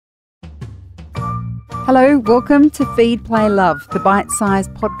Hello, welcome to Feed, Play, Love, the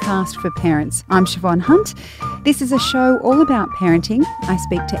bite-sized podcast for parents. I'm Siobhan Hunt. This is a show all about parenting. I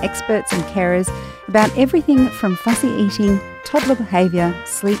speak to experts and carers about everything from fussy eating, toddler behaviour,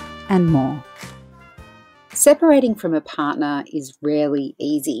 sleep and more. Separating from a partner is rarely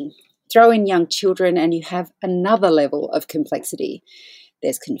easy. Throw in young children and you have another level of complexity.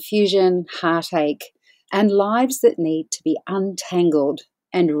 There's confusion, heartache, and lives that need to be untangled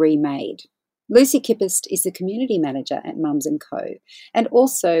and remade. Lucy Kippist is the community manager at Mums & Co. and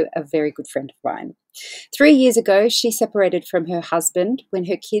also a very good friend of mine. 3 years ago, she separated from her husband when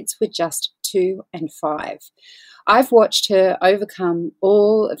her kids were just 2 and 5. I've watched her overcome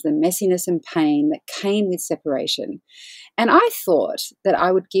all of the messiness and pain that came with separation, and I thought that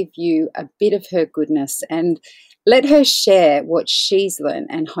I would give you a bit of her goodness and let her share what she's learned,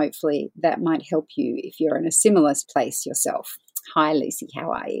 and hopefully that might help you if you're in a similar place yourself. Hi, Lucy,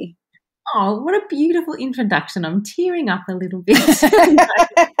 how are you? Oh, what a beautiful introduction. I'm tearing up a little bit.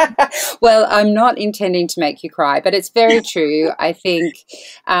 Well, I'm not intending to make you cry, but it's very true. I think,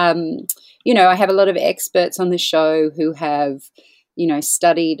 I have a lot of experts on the show who have,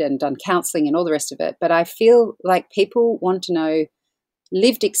 studied and done counselling and all the rest of it, but I feel like people want to know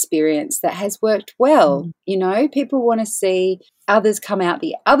lived experience that has worked well. People want to see others come out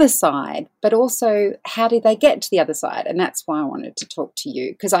the other side, but also how did they get to the other side? And that's why I wanted to talk to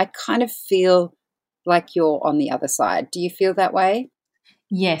you, because I kind of feel like you're on the other side. Do you feel that way?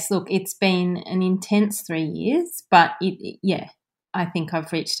 Yes, look, it's been an intense 3 years, but I think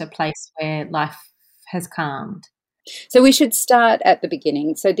I've reached a place where life has calmed. So we should start at the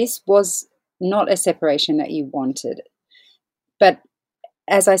beginning. So this was not a separation that you wanted, but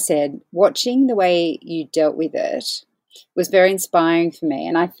as I said, watching the way you dealt with it was very inspiring for me.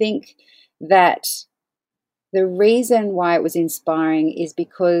 And I think that the reason why it was inspiring is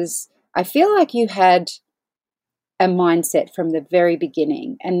because I feel like you had a mindset from the very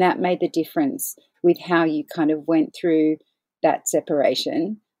beginning, and that made the difference with how you kind of went through that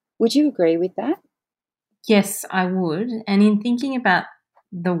separation. Would you agree with that? Yes, I would. And in thinking about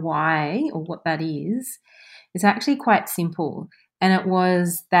the why or what that is, it's actually quite simple. And it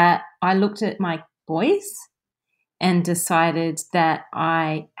was that I looked at my boys and decided that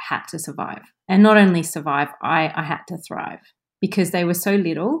I had to survive. And not only survive, I had to thrive because they were so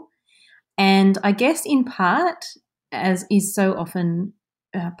little. And I guess in part, as is so often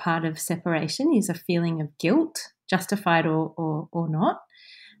part of separation, is a feeling of guilt, justified or not,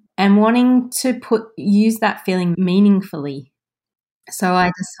 and wanting to use that feeling meaningfully. So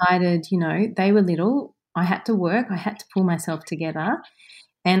I decided, they were little. I had to work, I had to pull myself together,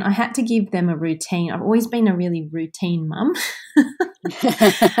 and I had to give them a routine. I've always been a really routine mum.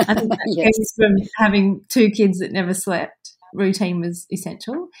 I think that comes from having 2 kids that never slept. Routine was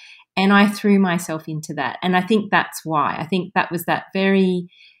essential, and I threw myself into that. And I think that's why. I think that was that very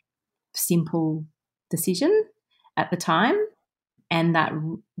simple decision at the time, and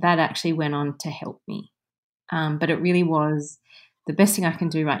that actually went on to help me. But it really was the best thing I can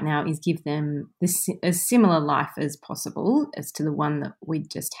do right now is give them a similar life as possible as to the one that we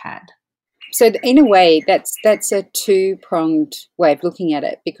just had. So in a way, that's a two-pronged way of looking at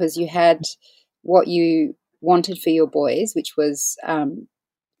it, because you had what you wanted for your boys, which was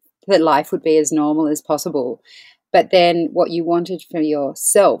that life would be as normal as possible. But then what you wanted for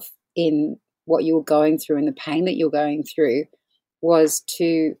yourself in what you were going through and the pain that you're going through was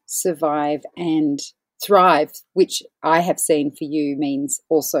to survive and thrive, which I have seen for you means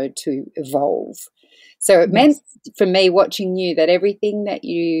also to evolve. So it meant for me watching you that everything that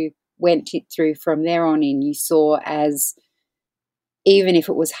you went through from there on in, you saw as, even if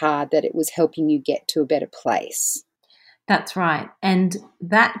it was hard, that it was helping you get to a better place. That's right. And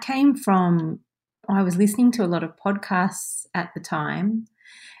that came from, I was listening to a lot of podcasts at the time,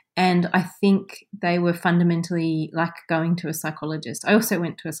 and I think they were fundamentally like going to a psychologist. I also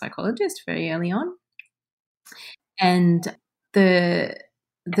went to a psychologist very early on. And the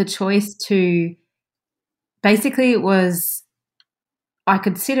choice to basically, it was I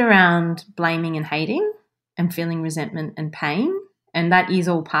could sit around blaming and hating and feeling resentment and pain, and that is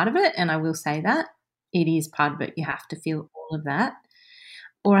all part of it, and I will say that. It is part of it. You have to feel all of that.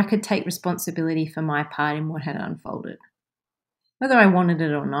 Or I could take responsibility for my part in what had unfolded, whether I wanted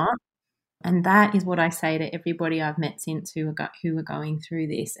it or not. And that is what I say to everybody I've met since who are going through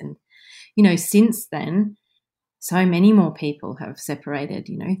this. And, since then, so many more people have separated,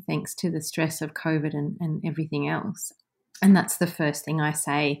 thanks to the stress of COVID and everything else. And that's the first thing I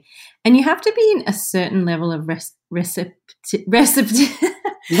say. And you have to be in a certain level of receptivity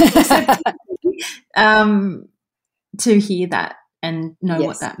to hear that and know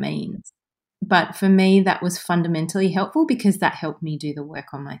what that means. But for me, that was fundamentally helpful because that helped me do the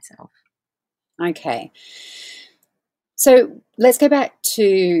work on myself. Okay. So let's go back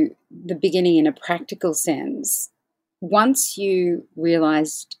to the beginning in a practical sense. Once you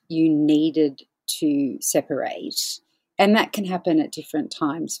realized you needed to separate, and that can happen at different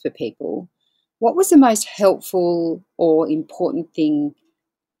times for people, what was the most helpful or important thing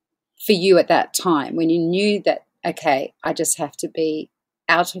for you at that time when you knew that, okay, I just have to be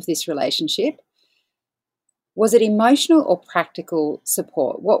out of this relationship? Was it emotional or practical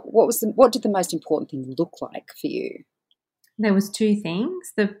support? What did the most important thing look like for you? There was two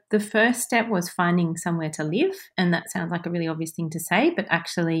things. The first step was finding somewhere to live, and that sounds like a really obvious thing to say, but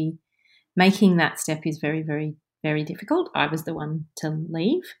actually making that step is very, very, very difficult. I was the one to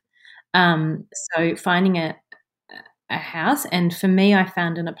leave. So finding a house, and for me, I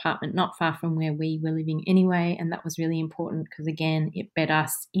found an apartment not far from where we were living anyway, and that was really important because, again, it bed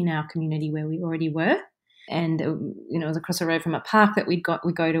us in our community where we already were, and it was across the road from a park that we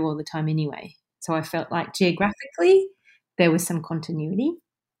go to all the time anyway. So I felt like geographically there was some continuity,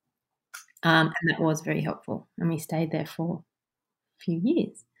 and that was very helpful, and we stayed there for a few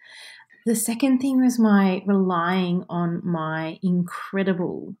years. The second thing was my relying on my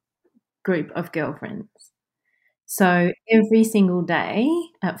incredible group of girlfriends. So every single day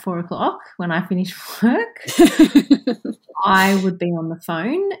at 4:00 when I finished work, I would be on the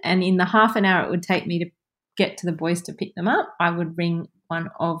phone, and in the half an hour it would take me to get to the boys to pick them up, I would ring one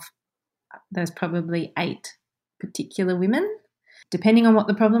of those probably 8 particular women, depending on what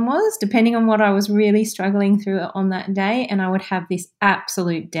the problem was, depending on what I was really struggling through on that day, and I would have this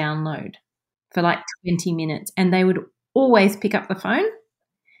absolute download for like 20 minutes, and they would always pick up the phone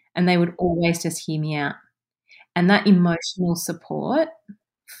and they would always just hear me out. And that emotional support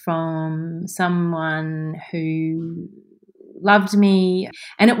from someone who loved me,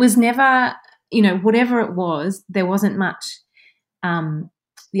 and it was never, whatever it was, there wasn't much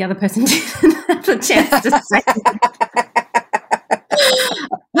the other person didn't have a chance to say.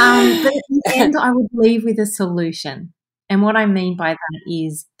 But at the end, I would leave with a solution. And what I mean by that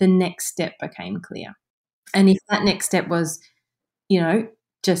is the next step became clear. And if that next step was,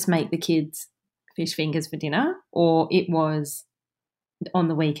 just make the kids fish fingers for dinner, or it was on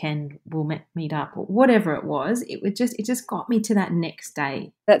the weekend we'll meet up, or whatever it was, it just got me to that next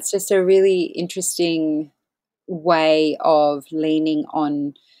day. That's just a really interesting way of leaning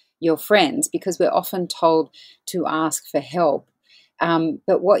on your friends, because we're often told to ask for help.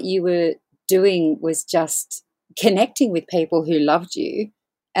 But what you were doing was just connecting with people who loved you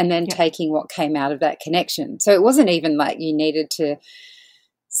and then taking what came out of that connection. So it wasn't even like you needed to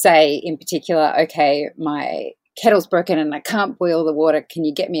say in particular, okay, my kettle's broken and I can't boil the water, can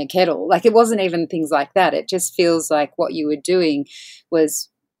you get me a kettle? Like, it wasn't even things like that. It just feels like what you were doing was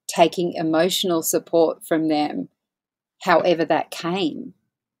taking emotional support from them, however that came.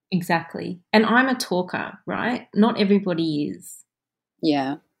 Exactly. And I'm a talker, right? Not everybody is.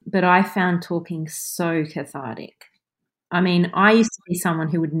 Yeah. But I found talking so cathartic. I mean, I used to be someone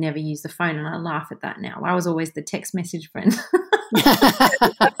who would never use the phone, and I laugh at that now. I was always the text message friend.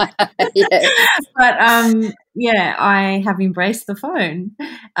 Yes. But, I have embraced the phone.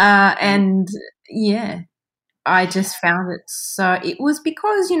 And, I just found it was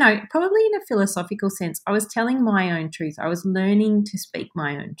because, probably in a philosophical sense, I was telling my own truth. I was learning to speak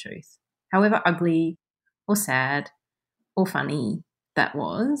my own truth, however ugly or sad or funny that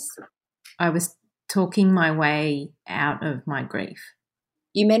was. I was talking my way out of my grief.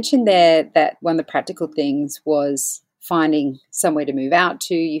 You mentioned there that one of the practical things was finding somewhere to move out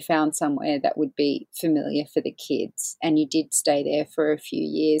to. You found somewhere that would be familiar for the kids, and you did stay there for a few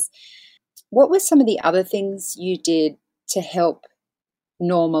years. What were some of the other things you did to help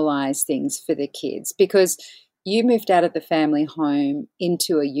normalize things for the kids? Because you moved out of the family home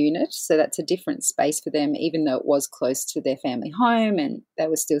into a unit, so that's a different space for them, even though it was close to their family home and they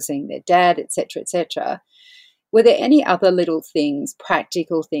were still seeing their dad, etc., etc. Were there any other little things,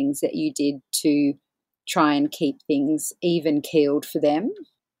 practical things that you did to try and keep things even-keeled for them?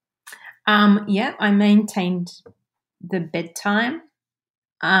 I maintained the bedtime.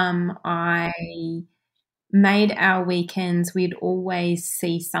 I made our weekends, we'd always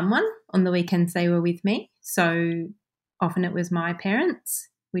see someone on the weekends they were with me. So often it was my parents.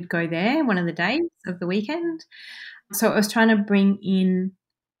 We'd go there one of the days of the weekend. So I was trying to bring in,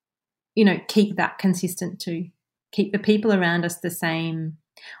 keep that consistent too, keep the people around us the same.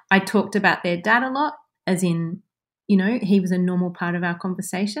 I talked about their dad a lot, as in, he was a normal part of our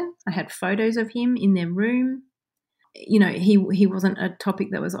conversation. I had photos of him in their room. he wasn't a topic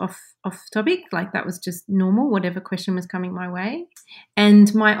that was off topic. Like that was just normal, whatever question was coming my way.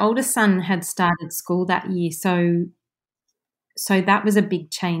 And my oldest son had started school that year, so that was a big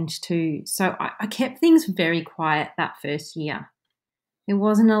change too. So I kept things very quiet that first year. There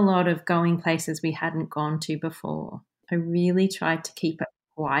wasn't a lot of going places we hadn't gone to before. I really tried to keep it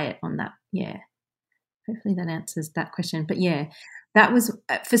quiet on that. Yeah. Hopefully that answers that question. But yeah, that was,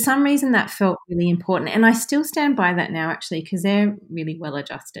 for some reason, that felt really important. And I still stand by that now, actually, because they're really well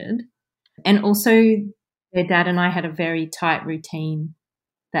adjusted. And also, their dad and I had a very tight routine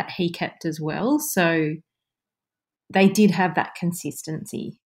that he kept as well. So they did have that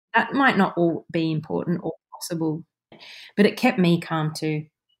consistency. That might not all be important or possible, but it kept me calm too.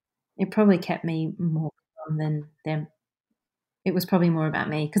 It probably kept me more calm than them. It was probably more about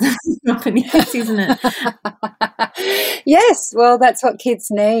me because that's often is, isn't it? Yes, well, that's what kids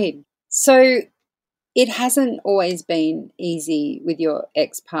need. So it hasn't always been easy with your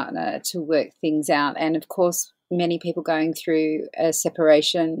ex-partner to work things out. And, of course, many people going through a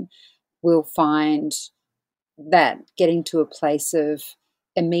separation will find that getting to a place of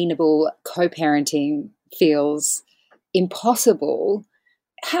amenable co-parenting feels impossible.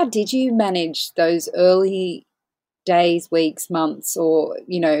 How did you manage those early days, weeks, months, or,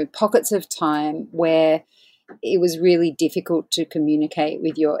 pockets of time where it was really difficult to communicate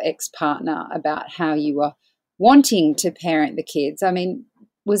with your ex-partner about how you were wanting to parent the kids? I mean,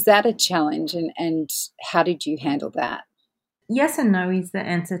 was that a challenge, and how did you handle that? Yes and no is the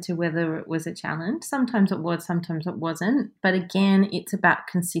answer to whether it was a challenge. Sometimes it was, sometimes it wasn't. But again, it's about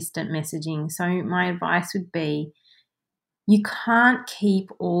consistent messaging. So my advice would be you can't keep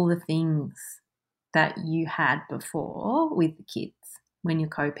all the things that you had before with the kids when you're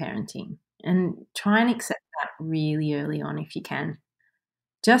co-parenting, and try and accept that really early on if you can.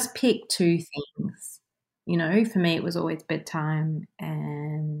 Just pick two things. For me it was always bedtime,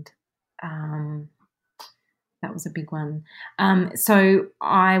 and that was a big one. So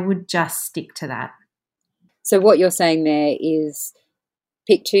I would just stick to that. So what you're saying there is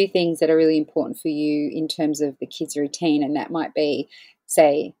pick two things that are really important for you in terms of the kids' routine, and that might be,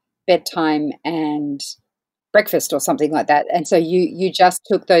 say, bedtime and breakfast or something like that. And so you just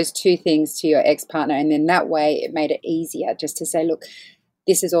took those two things to your ex-partner, and then that way it made it easier just to say, look,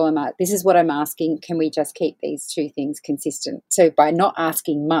 this is what I'm asking. Can we just keep these two things consistent? So by not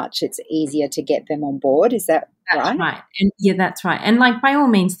asking much, it's easier to get them on board. Is that right? That's right. And yeah, that's right. And like, by all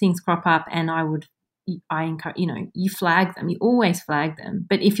means, things crop up, and I encourage, you flag them. You always flag them.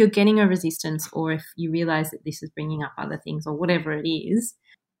 But if you're getting a resistance, or if you realize that this is bringing up other things or whatever it is,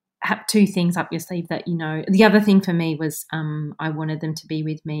 have two things up your sleeve that you know. The other thing for me was I wanted them to be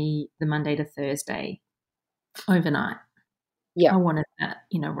with me the Monday to Thursday overnight. Yeah. I wanted that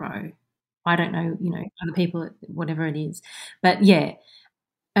in a row. I don't know, other people, whatever it is. But yeah.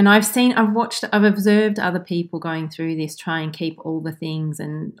 And I've observed other people going through this, try and keep all the things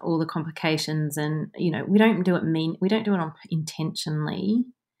and all the complications, and, we don't do it intentionally.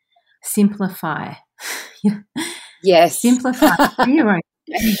 Simplify. Yes. Simplify for your own.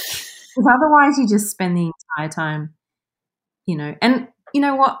 Because otherwise you just spend the entire time, and you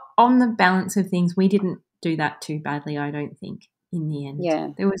know what, on the balance of things, we didn't do that too badly, I don't think, in the end. Yeah.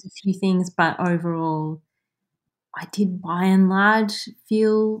 There was a few things, but overall I did by and large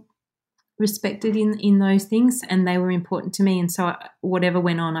feel respected in those things, and they were important to me, and so whatever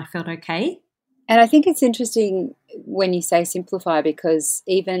went on, I felt okay. And I think it's interesting when you say simplify, because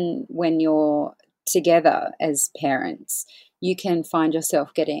even when you're together as parents, you can find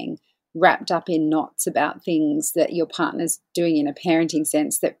yourself getting wrapped up in knots about things that your partner's doing in a parenting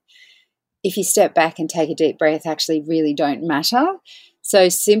sense that, if you step back and take a deep breath, actually really don't matter. So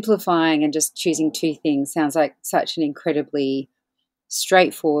simplifying and just choosing two things sounds like such an incredibly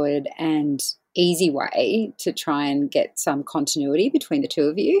straightforward and easy way to try and get some continuity between the two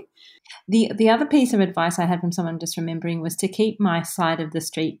of you. The other piece of advice I had from someone, just remembering, was to keep my side of the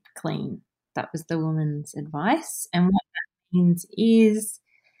street clean. That was the woman's advice. And what that means is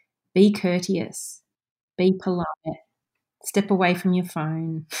be courteous, be polite, step away from your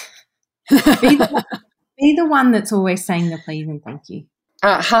phone. Be the one that's always saying the please and thank you.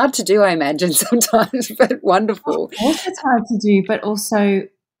 Hard to do, I imagine, sometimes, but wonderful. Of course it's hard to do, but also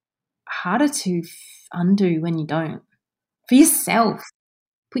harder to undo when you don't. For yourself,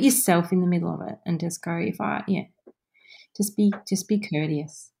 put yourself in the middle of it and just go, just be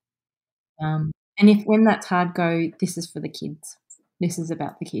courteous. And when that's hard, go, this is for the kids. This is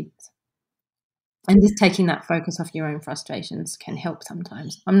about the kids. And just taking that focus off your own frustrations can help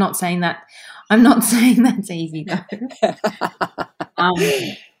sometimes. I'm not saying that's easy though.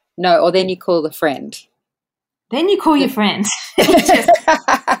 No, or then you call a friend. Then you call your friend.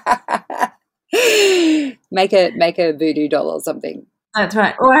 Make a voodoo doll or something. That's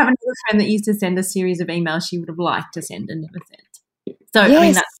right. Or have another friend that used to send a series of emails she would have liked to send and never sent. So,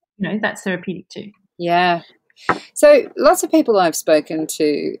 Yes. I mean, that's therapeutic too. Yeah. So lots of people I've spoken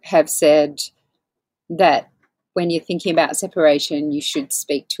to have said that when you're thinking about separation, you should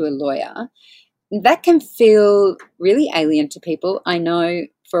speak to a lawyer. That can feel really alien to people. I know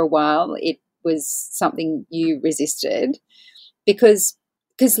for a while it was something you resisted because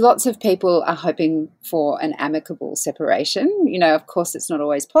lots of people are hoping for an amicable separation. You know, of course, it's not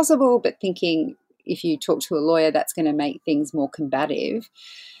always possible, but thinking if you talk to a lawyer, that's going to make things more combative.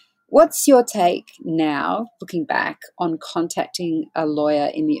 What's your take now, looking back, on contacting a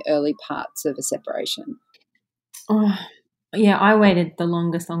lawyer in the early parts of a separation? Oh, yeah, I waited the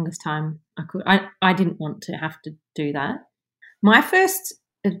longest time I could. I didn't want to have to do that. My first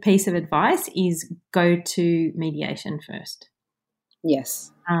piece of advice is go to mediation first.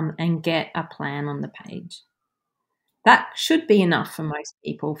 Yes. And get a plan on the page. That should be enough for most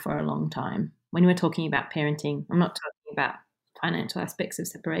people for a long time. When we're talking about parenting, I'm not talking about financial aspects of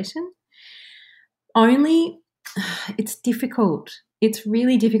separation. Only, it's difficult. It's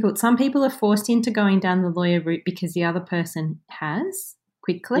really difficult. Some people are forced into going down the lawyer route because the other person has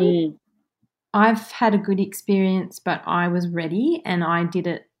quickly. I've had a good experience, but I was ready and I did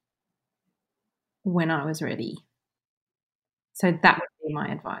it when I was ready. So that would be my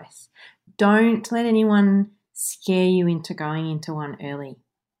advice. Don't let anyone scare you into going into one early.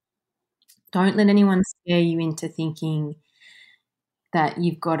 Don't let anyone scare you into thinking that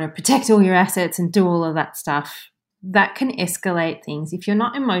you've got to protect all your assets and do all of that stuff. That can escalate things. If you're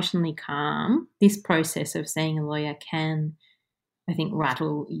not emotionally calm, this process of seeing a lawyer can, I think,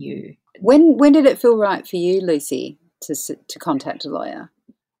 rattle you. When did it feel right for you, Lucy, to contact a lawyer?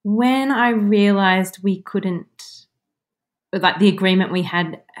 When I realised we couldn't, like the agreement we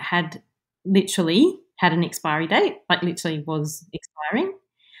had literally had an expiry date, like literally was expiring.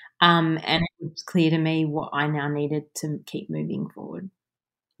 And it was clear to me what I now needed to keep moving forward.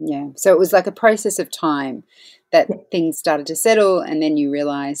 Yeah. So it was like a process of time that things started to settle and then you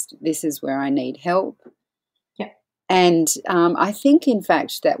realised this is where I need help. Yeah. And I think, in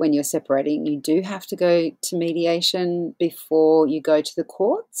fact, that when you're separating, you do have to go to mediation before you go to the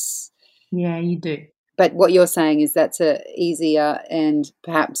courts. Yeah, you do. But what you're saying is that's a easier and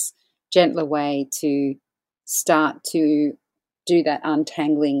perhaps gentler way to start to do that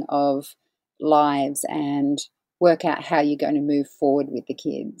untangling of lives and work out how you're going to move forward with the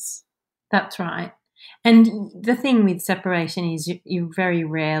kids. That's right. And the thing with separation is you're very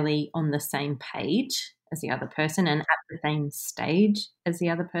rarely on the same page as the other person and at the same stage as the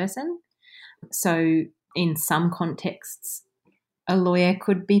other person. So in some contexts, a lawyer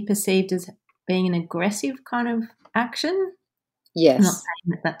could be perceived as being an aggressive kind of action. Yes. I'm not saying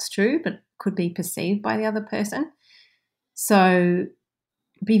that that's true, but could be perceived by the other person. So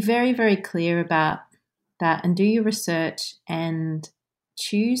be very, very clear about that and do your research and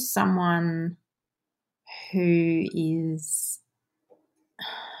choose someone who is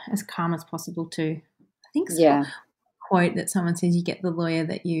as calm as possible too. I think it's a quote that someone says, you get the lawyer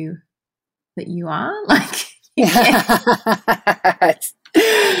that you are. Like,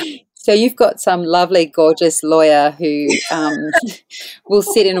 So you've got some lovely, gorgeous lawyer who will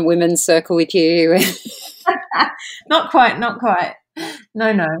sit in a women's circle with you. Not quite. No.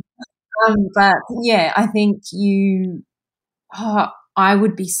 But yeah, I think I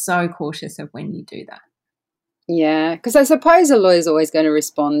would be so cautious of when you do that. Yeah, because I suppose a lawyer's always going to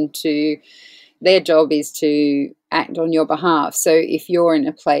respond to, their job is to act on your behalf. So if you're in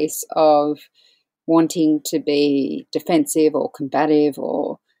a place of wanting to be defensive or combative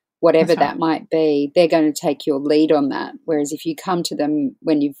or whatever that might be, they're going to take your lead on that. Whereas if you come to them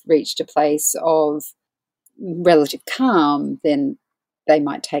when you've reached a place of relative calm, then they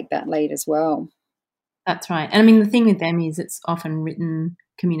might take that lead as well. That's right. And I mean, the thing with them is it's often written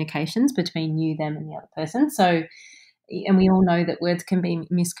communications between you, them, and the other person. So, and we all know that words can be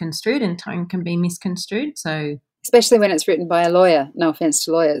misconstrued and tone can be misconstrued. So, especially when it's written by a lawyer. No offense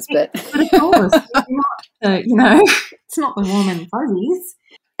to lawyers, but of course, it's not the warm and fuzzies.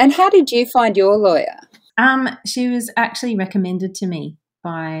 And how did you find your lawyer? She was actually recommended to me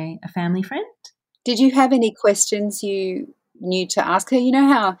by a family friend. Did you have any questions you knew to ask her? You know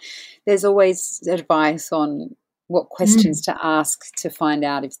how there's always advice on what questions to ask to find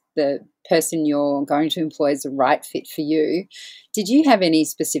out if the person you're going to employ is the right fit for you. Did you have any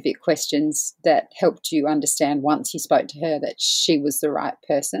specific questions that helped you understand once you spoke to her that she was the right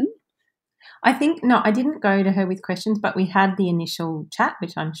person? I think, no, I didn't go to her with questions, but we had the initial chat,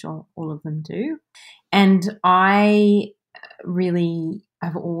 which I'm sure all of them do. And I really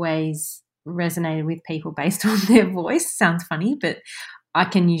have always resonated with people based on their voice. Sounds funny, but I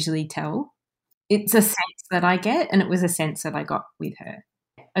can usually tell. It's a sense that I get, and it was a sense that I got with her.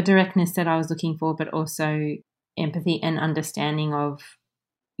 A directness that I was looking for, but also empathy and understanding of,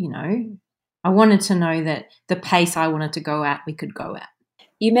 I wanted to know that the pace I wanted to go at, we could go at.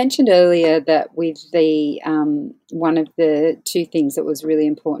 You mentioned earlier that with the one of the two things that was really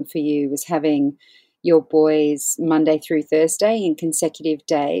important for you was having your boys Monday through Thursday in consecutive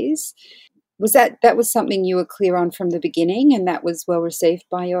days. Was that was something you were clear on from the beginning, and that was well received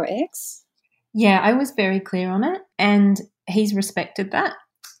by your ex? Yeah, I was very clear on it, and he's respected that.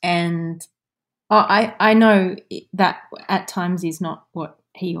 And I know that at times is not what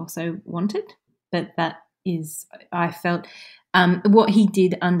he also wanted, but that is, I felt, what he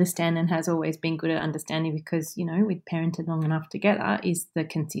did understand and has always been good at understanding, because, we've parented long enough together, is the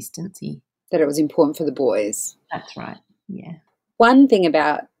consistency. That it was important for the boys. That's right, yeah. One thing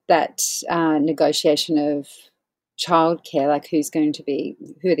about that negotiation of childcare, like who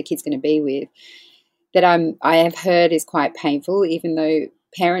are the kids going to be with, that I have heard is quite painful, even though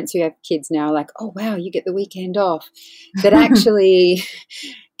parents who have kids now are like, oh, wow, you get the weekend off. That actually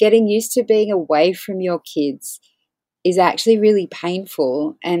getting used to being away from your kids is actually really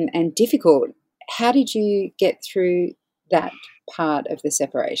painful and difficult. How did you get through that part of the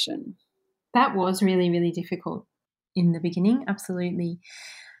separation? That was really, really difficult in the beginning, absolutely.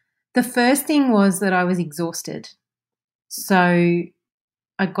 The first thing was that I was exhausted. So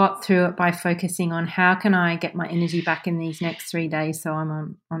I got through it by focusing on how can I get my energy back in these next 3 days so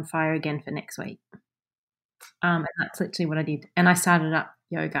I'm on fire again for next week. And that's literally what I did. And I started up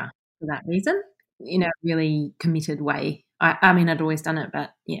yoga for that reason, in a really committed way. I mean, I'd always done it,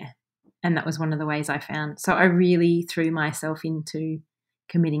 but yeah. And that was one of the ways I found. So I really threw myself into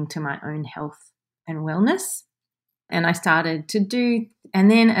committing to my own health and wellness. And I started to do, and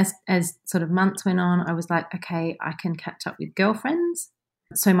then as sort of months went on, I was like, okay, I can catch up with girlfriends.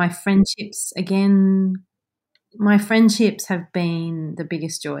 So my friendships have been the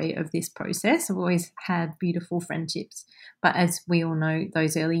biggest joy of this process. I've always had beautiful friendships, but as we all know,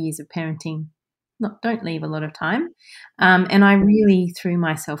 those early years of parenting don't leave a lot of time. And I really threw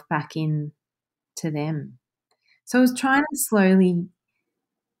myself back in to them. So I was trying to slowly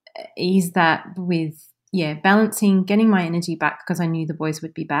ease that with, balancing, getting my energy back, because I knew the boys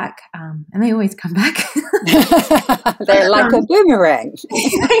would be back, and they always come back. They're like a boomerang.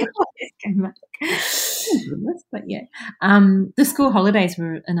 They always come back. But yeah, the school holidays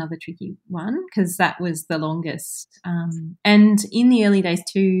were another tricky one, because that was the longest. And in the early days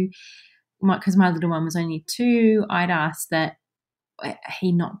too, because my little one was only 2, I'd asked that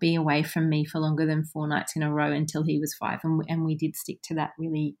he not be away from me for longer than 4 nights in a row until he was 5, and we did stick to that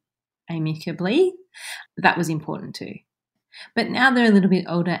really amicably. That was important too. But now they're a little bit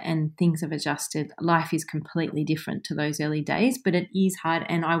older and things have adjusted. Life is completely different to those early days, but it is hard.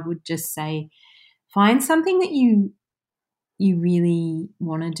 And I would just say, find something that you really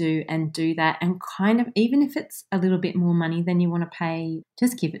want to do, and do that. And kind of, even if it's a little bit more money than you want to pay,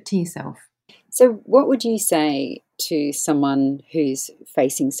 just give it to yourself. So what would you say to someone who's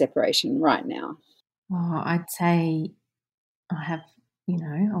facing separation right now? Oh, I'd say I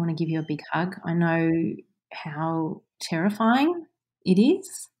want to give you a big hug. I know how terrifying it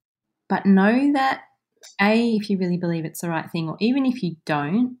is, but know that, if you really believe it's the right thing, or even if you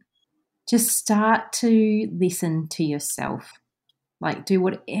don't, just start to listen to yourself. Like, do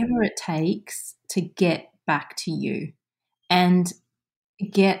whatever it takes to get back to you, and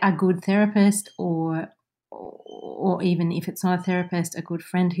get a good therapist, or even if it's not a therapist, a good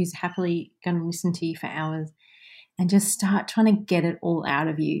friend who's happily going to listen to you for hours, and just start trying to get it all out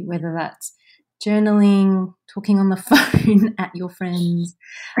of you, whether that's journaling, talking on the phone at your friends,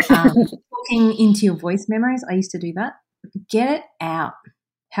 talking into your voice memos. I used to do that. Get it out,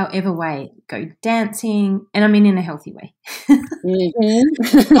 however way. Go dancing, and I mean in a healthy way.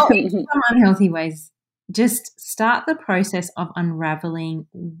 Mm-hmm. Not in some unhealthy ways. Just start the process of unraveling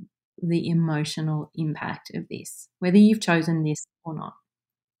the emotional impact of this, whether you've chosen this or not.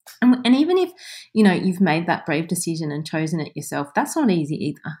 And even if, you've made that brave decision and chosen it yourself, that's not easy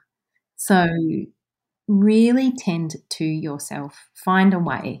either. So really tend to yourself. Find a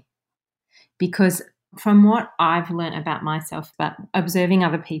way. Because from what I've learned about myself, but observing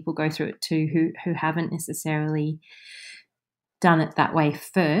other people go through it too, who haven't necessarily done it that way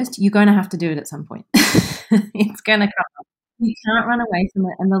first, you're going to have to do it at some point. It's going to come up. You can't run away from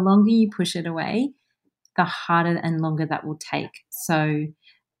it. And the longer you push it away, the harder and longer that will take. So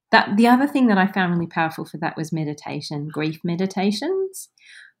that the other thing that I found really powerful for that was meditation, grief meditations.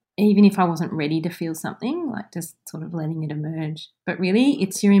 even if I wasn't ready to feel something, like just sort of letting it emerge. But really,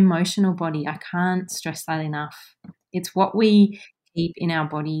 it's your emotional body. I can't stress that enough. It's what we keep in our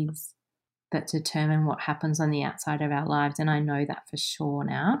bodies that determine what happens on the outside of our lives. And I know that for sure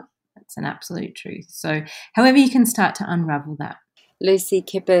now. That's an absolute truth. So however you can start to unravel that. Lucy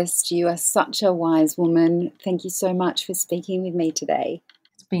Kippist, you are such a wise woman. Thank you so much for speaking with me today.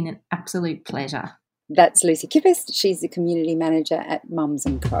 It's been an absolute pleasure. That's Lucy Kippist. She's the community manager at Mums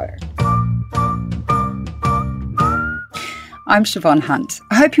 & Co. I'm Siobhan Hunt.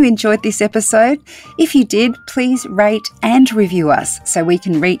 I hope you enjoyed this episode. If you did, please rate and review us so we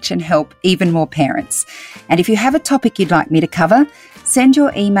can reach and help even more parents. And if you have a topic you'd like me to cover, send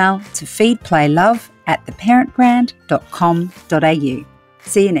your email to feedplaylove@theparentbrand.com.au.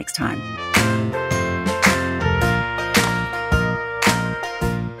 See you next time.